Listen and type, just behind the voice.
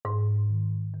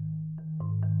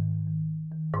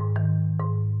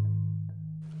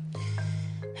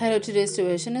Hello, today's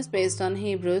devotion is based on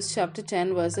Hebrews chapter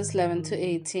 10 verses 11 to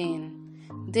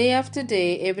 18. Day after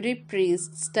day, every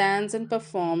priest stands and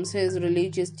performs his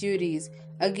religious duties.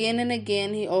 Again and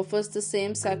again, he offers the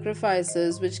same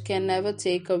sacrifices which can never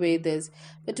take away this.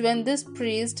 But when this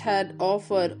priest had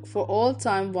offered for all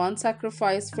time one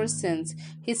sacrifice for sins,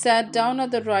 he sat down at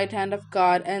the right hand of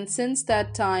God, and since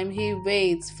that time he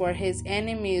waits for his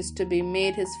enemies to be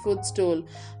made his footstool.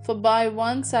 For by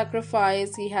one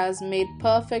sacrifice he has made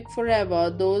perfect forever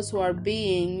those who are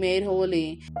being made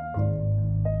holy.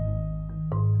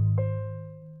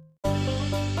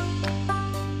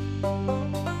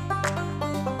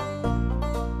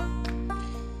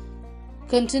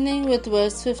 Continuing with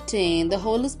verse 15, the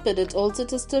Holy Spirit also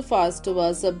testifies to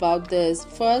us about this.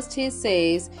 First, he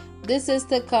says, "This is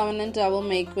the covenant I will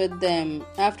make with them.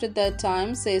 After that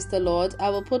time, says the Lord, I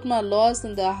will put my laws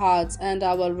in their hearts, and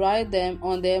I will write them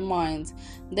on their minds."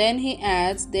 Then he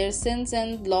adds, "Their sins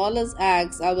and lawless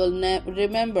acts I will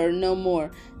remember no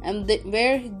more. And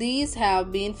where these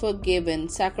have been forgiven,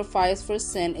 sacrifice for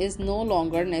sin is no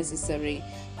longer necessary."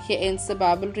 Here ends the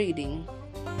Bible reading.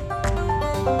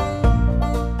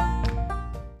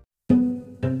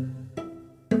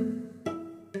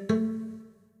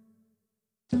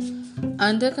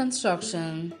 Under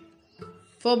construction.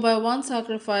 For by one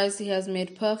sacrifice he has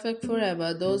made perfect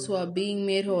forever those who are being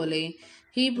made holy.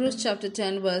 Hebrews chapter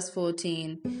 10 verse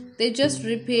 14. They just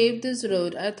repaved this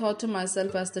road. I thought to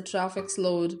myself as the traffic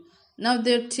slowed. Now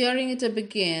they're tearing it up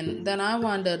again. Then I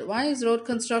wondered, why is road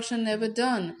construction never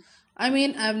done?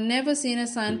 I've never seen a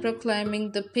sign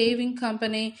proclaiming the paving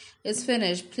company is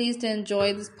finished. Please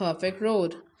enjoy this perfect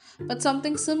road. But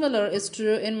something similar is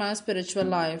true in my spiritual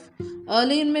life.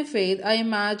 Early in my faith, I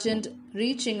imagined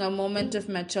reaching a moment of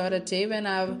maturity when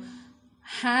I've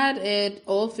had it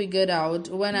all figured out,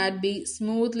 when I'd be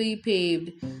smoothly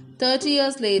paved. 30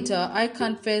 years later, I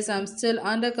confess I'm still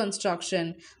under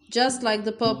construction, just like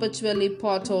the perpetually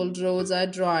potholed roads I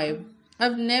drive.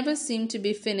 I've never seemed to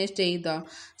be finished either.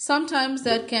 Sometimes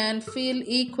that can feel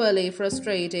equally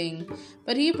frustrating.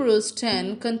 But Hebrews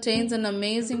 10 contains an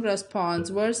amazing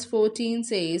response. Verse 14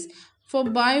 says, "For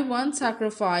by one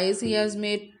sacrifice he has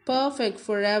made perfect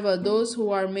forever those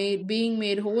who are being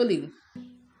made holy."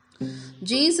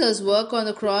 Jesus' work on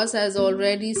the cross has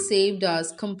already saved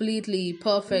us completely,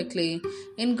 perfectly.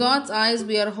 In God's eyes,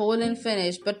 we are whole and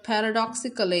finished, but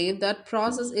paradoxically, that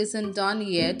process isn't done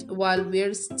yet while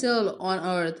we're still on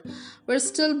earth. We're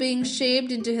still being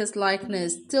shaped into His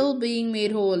likeness, still being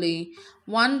made holy.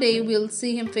 One day we'll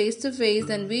see Him face to face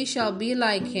and we shall be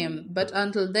like Him, but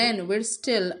until then, we're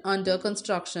still under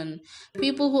construction.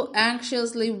 People who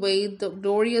anxiously wait the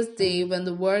glorious day when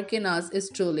the work in us is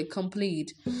truly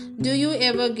complete. Do you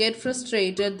ever get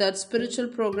frustrated that spiritual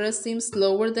progress seems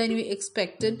slower than you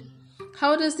expected?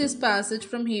 How does this passage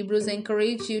from Hebrews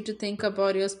encourage you to think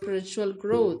about your spiritual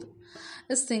growth?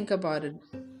 Let's think about it.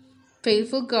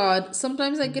 Faithful God,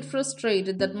 sometimes I get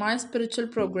frustrated that my spiritual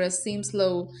progress seems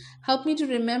slow. Help me to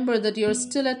remember that you're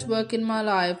still at work in my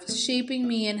life, shaping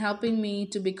me and helping me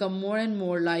to become more and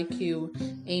more like you.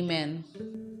 Amen.